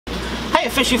Hiya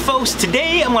fishy folks,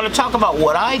 today I'm going to talk about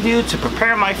what I do to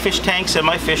prepare my fish tanks in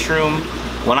my fish room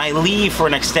when I leave for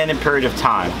an extended period of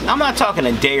time. I'm not talking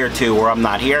a day or two where I'm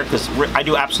not here, because I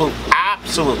do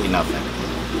absolutely nothing.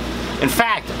 In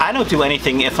fact, I don't do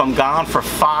anything if I'm gone for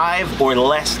 5 or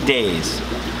less days.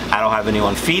 I don't have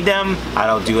anyone feed them. I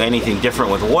don't do anything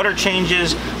different with water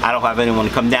changes. I don't have anyone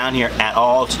come down here at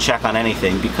all to check on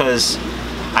anything, because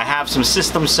I have some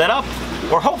systems set up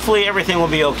where hopefully everything will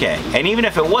be okay. And even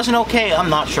if it wasn't okay, I'm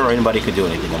not sure anybody could do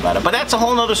anything about it. But that's a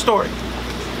whole nother story.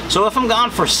 So if I'm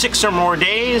gone for 6 or more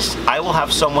days, I will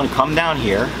have someone come down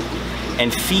here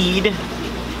and feed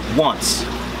once.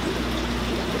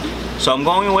 So I'm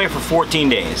going away for 14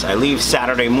 days. I leave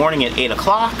Saturday morning at 8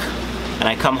 o'clock, and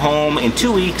I come home in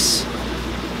 2 weeks.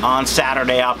 On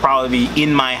Saturday, I'll probably be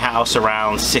in my house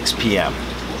around 6 p.m.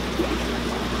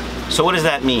 So what does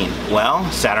that mean? Well,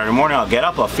 Saturday morning I'll get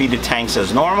up, I'll feed the tanks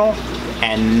as normal,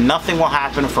 and nothing will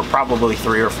happen for probably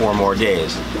 3 or 4 more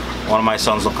days. One of my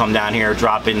sons will come down here,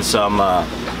 drop in some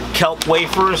kelp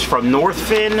wafers from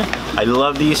Northfin. I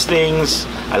love these things.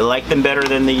 I like them better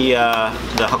than the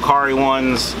Hikari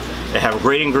ones. They have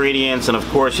great ingredients, and of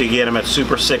course you get them at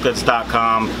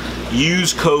supercichlids.com.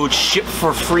 Use code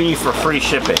SHIP4FREE for free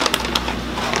shipping.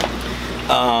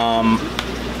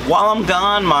 While I'm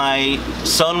gone, my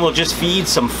son will just feed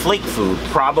some flake food,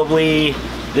 probably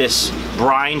this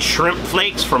brine shrimp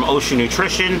flakes from Ocean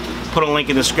Nutrition. Put a link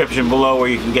in the description below where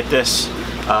you can get this.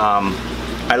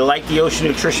 I like the Ocean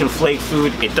Nutrition flake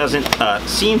food. It doesn't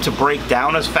seem to break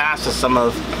down as fast as some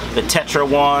of the Tetra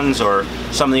ones or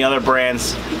some of the other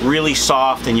brands. Really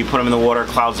soft, and you put them in the water,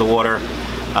 clouds of water.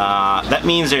 That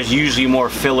means there's usually more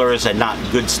fillers and not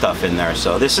good stuff in there.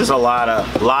 So this is a lot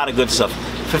of good stuff.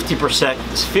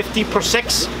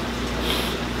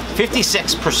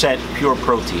 56% pure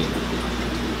protein.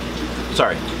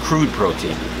 Sorry, crude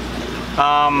protein.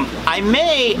 I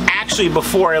may actually,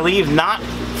 before I leave, not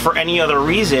for any other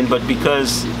reason, but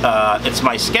because it's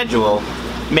my schedule,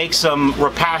 make some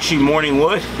Rapashi morning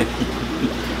wood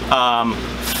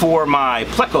for my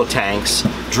pleco tanks,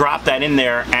 drop that in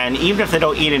there, and even if they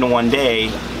don't eat it in one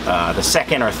day, the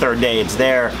second or third day it's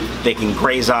there, they can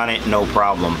graze on it, no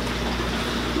problem.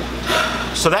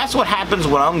 So that's what happens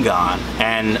when I'm gone.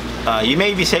 And you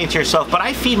may be saying to yourself, but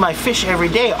I feed my fish every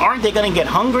day, aren't they going to get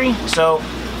hungry? So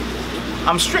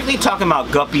I'm strictly talking about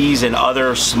guppies and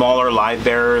other smaller live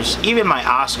bearers, even my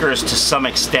Oscars to some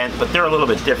extent, but they're a little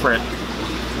bit different,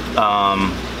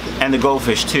 and the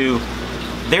goldfish too.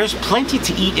 There's plenty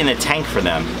to eat in a tank for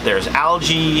them. There's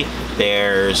algae,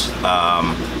 there's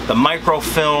the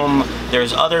microfilm,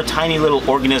 there's other tiny little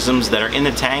organisms that are in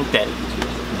the tank that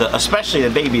especially the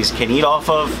babies can eat off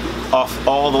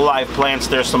all the live plants.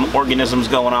 There's some organisms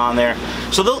going on there,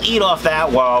 so they'll eat off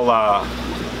that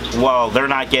while they're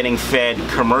not getting fed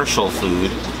commercial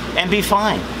food and be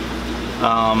fine.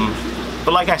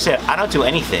 But like I said, I don't do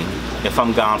anything if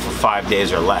I'm gone for 5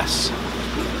 days or less,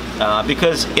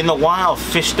 because in the wild,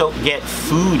 fish don't get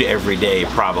food every day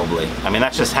probably. I mean,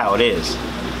 that's just how it is.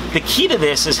 The key to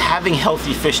this is having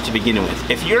healthy fish to begin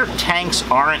with. If your tanks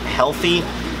aren't healthy,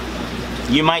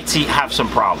 you might have some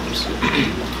problems.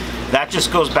 That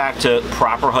just goes back to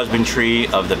proper husbandry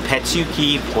of the pets you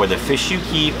keep or the fish you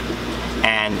keep,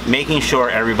 and making sure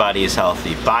everybody is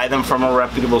healthy. Buy them from a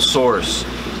reputable source.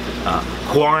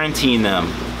 Quarantine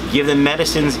them. Give them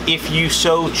medicines if you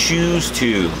so choose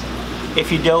to.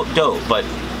 If you don't. But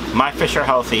my fish are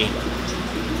healthy.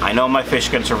 I know my fish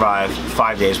can survive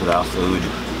 5 days without food,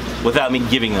 without me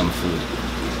giving them food.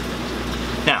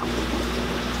 Now,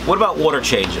 what about water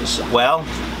changes? Well,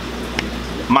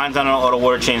 mine's on an auto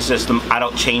water change system. I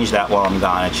don't change that while I'm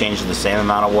gone. I change the same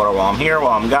amount of water while I'm here,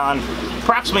 while I'm gone,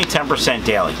 approximately 10%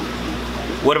 daily.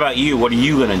 What about you? What are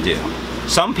you gonna do?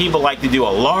 Some people like to do a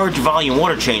large volume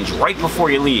water change right before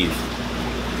you leave.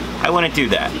 I wouldn't do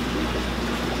that.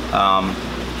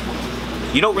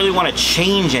 You don't really want to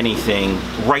change anything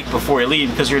right before you leave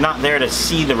because you're not there to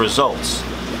see the results.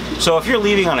 So if you're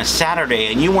leaving on a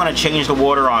Saturday and you want to change the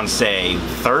water on, say,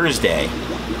 Thursday,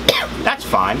 that's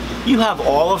fine. You have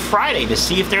all of Friday to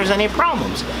see if there's any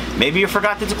problems. Maybe you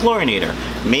forgot the dechlorinator.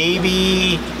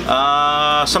 Maybe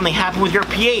something happened with your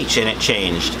pH and it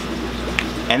changed.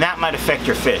 And that might affect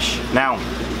your fish. Now,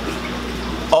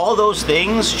 all those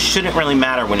things shouldn't really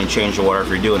matter when you change the water if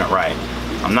you're doing it right.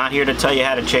 I'm not here to tell you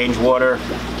how to change water.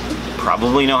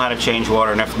 Probably know how to change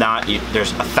water, and if not,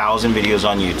 there's 1,000 videos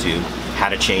on YouTube how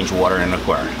to change water in an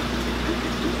aquarium.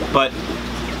 But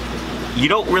you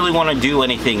don't really want to do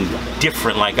anything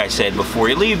different, like I said, before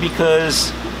you leave,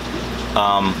 because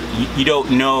you don't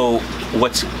know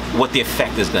what the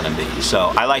effect is going to be.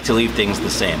 So I like to leave things the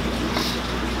same.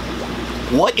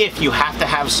 What if you have to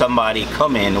have somebody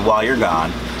come in while you're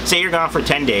gone? Say you're gone for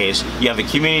 10 days, you have a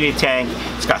community tank,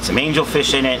 it's got some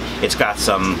angelfish in it, it's got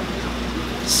some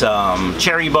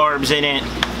cherry barbs in it,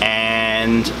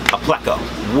 and a pleco.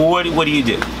 What do you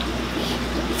do?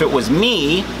 If it was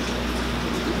me,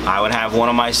 I would have one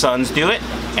of my sons do it,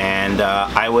 and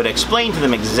I would explain to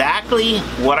them exactly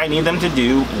what I need them to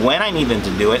do, when I need them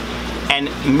to do it, and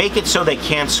make it so they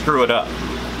can't screw it up,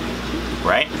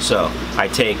 right? So I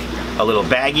take a little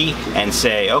baggie and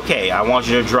say, okay, I want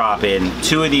you to drop in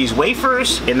 2 of these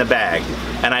wafers in the bag,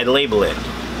 and I label it.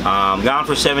 Gone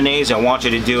for 7 days, I want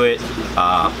you to do it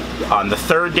on the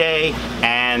 3rd day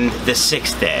and the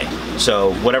 6th day.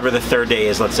 So whatever the 3rd day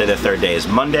is, let's say the 3rd day is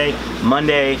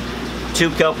Monday, 2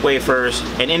 kelp wafers,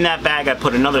 and in that bag I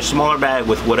put another smaller bag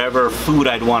with whatever food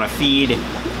I'd want to feed,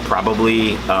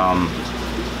 probably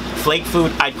flake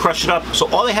food. I'd crush it up, so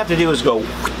all they have to do is go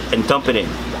and dump it in.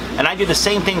 And I do the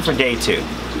same thing for day 2.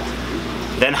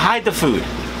 Then hide the food.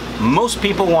 Most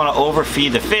people want to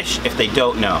overfeed the fish if they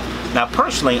don't know. Now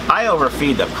personally, I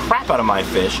overfeed the crap out of my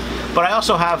fish, but I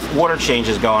also have water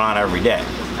changes going on every day.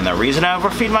 And the reason I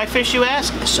overfeed my fish, you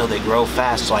ask, is so they grow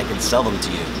fast so I can sell them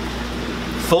to you.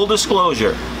 Full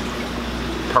disclosure,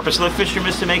 purpose of the fisherman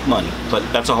is to make money, but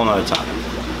that's a whole nother topic.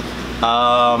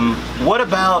 What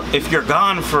about if you're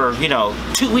gone for,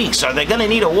 2 weeks? Are they gonna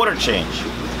need a water change?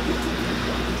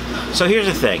 So here's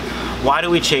the thing. Why do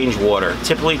we change water?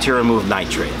 Typically to remove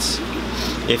nitrates.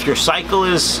 If your cycle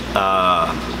is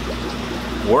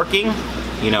working,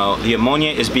 the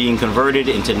ammonia is being converted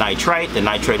into nitrite, the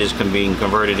nitrate is being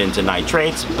converted into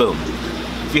nitrates, boom.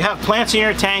 If you have plants in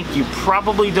your tank, you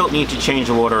probably don't need to change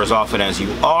the water as often as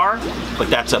you are, but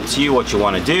that's up to you what you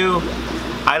want to do.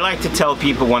 I like to tell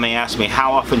people when they ask me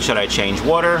how often should I change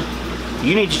water,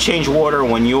 you need to change water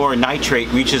when your nitrate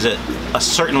reaches a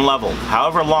certain level,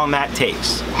 however long that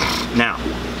takes. Now,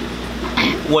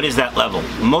 what is that level?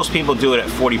 Most people do it at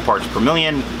 40 parts per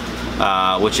million,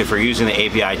 which if you're using the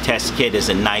API test kit is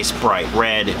a nice bright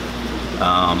red.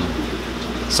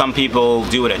 Some people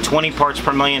do it at 20 parts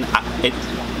per million.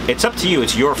 It's up to you,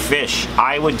 it's your fish.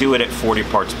 I would do it at 40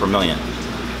 parts per million.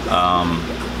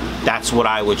 That's what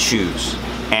I would choose.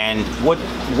 And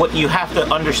what you have to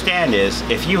understand is,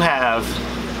 if you have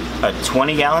a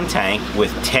 20-gallon tank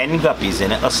with 10 guppies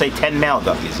in it, let's say 10 male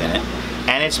guppies in it,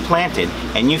 and it's planted,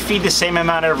 and you feed the same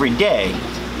amount every day,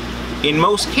 in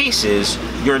most cases,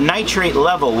 your nitrate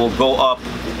level will go up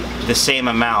the same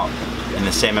amount in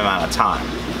the same amount of time.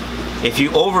 If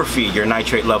you overfeed, your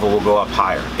nitrate level will go up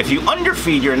higher. If you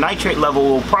underfeed, your nitrate level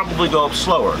will probably go up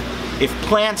slower. If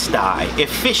plants die,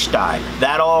 if fish die,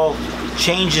 that all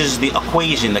changes the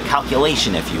equation, the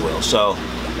calculation, if you will. So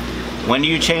when do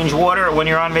you change water? When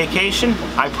you're on vacation?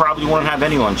 I probably won't have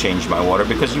anyone change my water,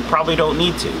 because you probably don't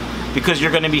need to, because you're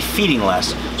going to be feeding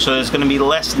less, so there's going to be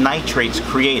less nitrates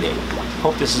created.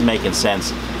 Hope this is making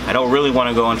sense. I don't really want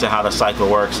to go into how the cycle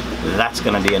works. That's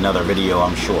going to be another video,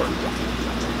 I'm sure.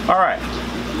 All right,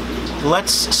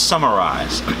 let's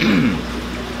summarize.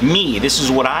 Me, this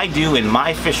is what I do in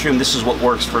my fish room. This is what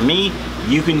works for me.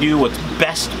 You can do what's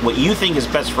best, what you think is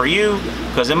best for you,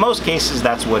 because in most cases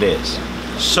that's what is.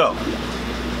 So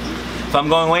if I'm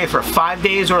going away for 5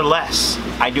 days or less,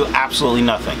 I do absolutely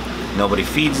nothing. Nobody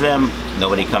feeds them,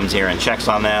 nobody comes here and checks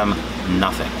on them,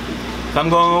 nothing. If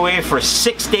I'm going away for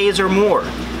 6 days or more,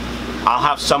 I'll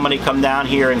have somebody come down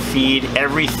here and feed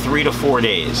every 3 to 4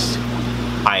 days.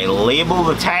 I label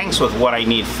the tanks with what I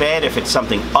need fed if it's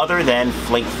something other than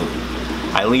flake food.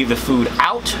 I leave the food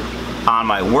out on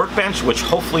my workbench, which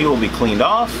hopefully will be cleaned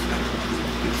off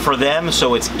for them,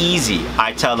 so it's easy.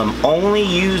 I tell them only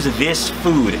use this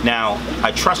food. Now,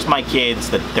 I trust my kids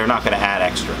that they're not going to add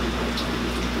extra.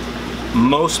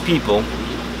 Most people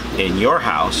in your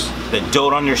house that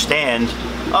don't understand,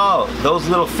 oh, those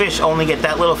little fish only get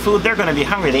that little food, they're going to be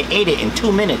hungry. They ate it in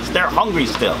 2 minutes. They're hungry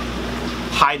still.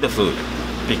 Hide the food,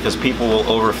 because people will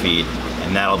overfeed,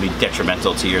 and that'll be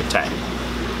detrimental to your tank.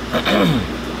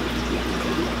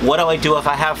 What do I do if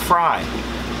I have fry?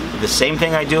 The same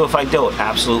thing I do if I don't.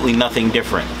 Absolutely nothing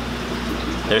different.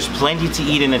 There's plenty to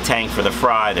eat in a tank for the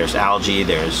fry. There's algae,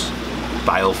 there's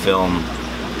biofilm,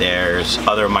 there's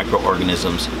other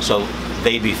microorganisms, so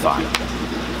they'd be fine.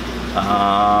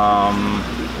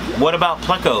 What about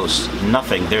plecos?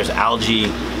 Nothing. There's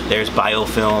algae, there's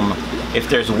biofilm. If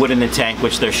there's wood in the tank,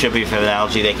 which there should be for the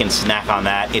algae, they can snack on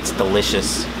that. It's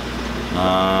delicious.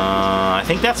 I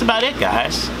think that's about it,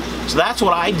 guys. So that's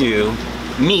what I do.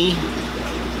 Me,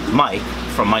 Mike,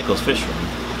 from Michael's Fish Room.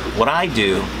 What I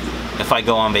do if I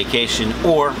go on vacation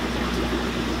or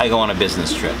I go on a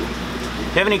business trip.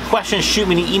 If you have any questions, shoot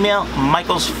me an email,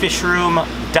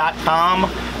 michaelsfishroom.com.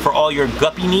 for all your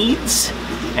guppy needs,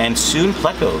 and soon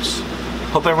plecos.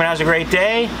 Hope everyone has a great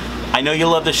day. I know you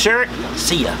love the shirt.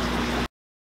 See ya.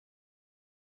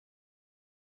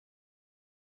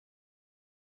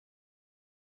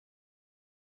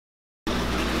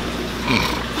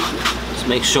 Just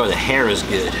make sure the hair is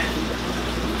good.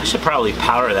 I should probably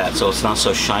powder that so it's not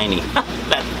so shiny.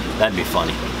 That'd be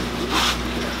funny.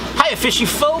 Hiya, fishy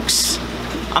folks.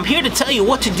 I'm here to tell you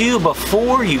what to do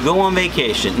before you go on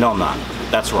vacation. No, I'm not.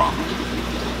 That's wrong.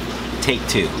 Take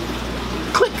two.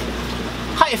 Click.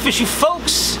 Hiya, fishy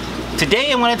folks.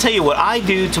 Today I'm going to tell you what I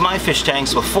do to my fish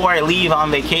tanks before I leave on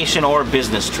vacation or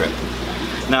business trip.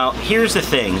 Now, here's the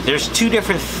thing. There's two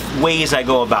different ways I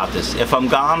go about this. If I'm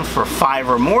gone for 5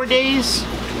 or more days,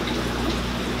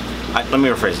 let me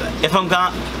rephrase that. If I'm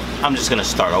gone, I'm just going to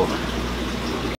start over.